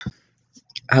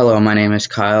Hello, my name is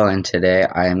Kyle, and today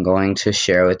I am going to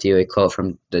share with you a quote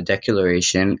from the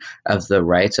Declaration of the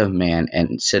Rights of Man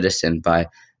and Citizen by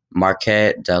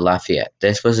Marquis de Lafayette.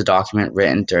 This was a document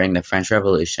written during the French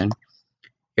Revolution.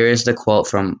 Here is the quote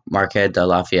from Marquis de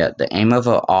Lafayette. The aim of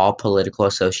all political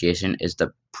association is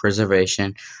the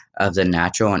preservation of the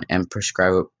natural and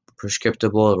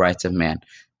imprescriptible rights of man.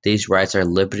 These rights are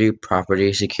liberty,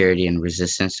 property, security, and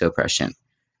resistance to oppression.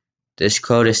 This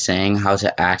quote is saying how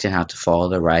to act and how to follow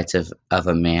the rights of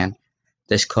a man.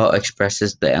 This quote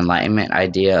expresses the Enlightenment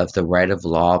idea of the right of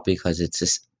law because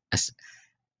it's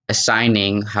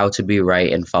assigning how to be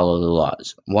right and follow the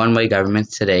laws. One way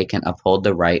governments today can uphold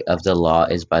the right of the law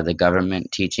is by the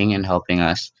government teaching and helping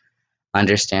us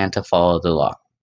understand to follow the law.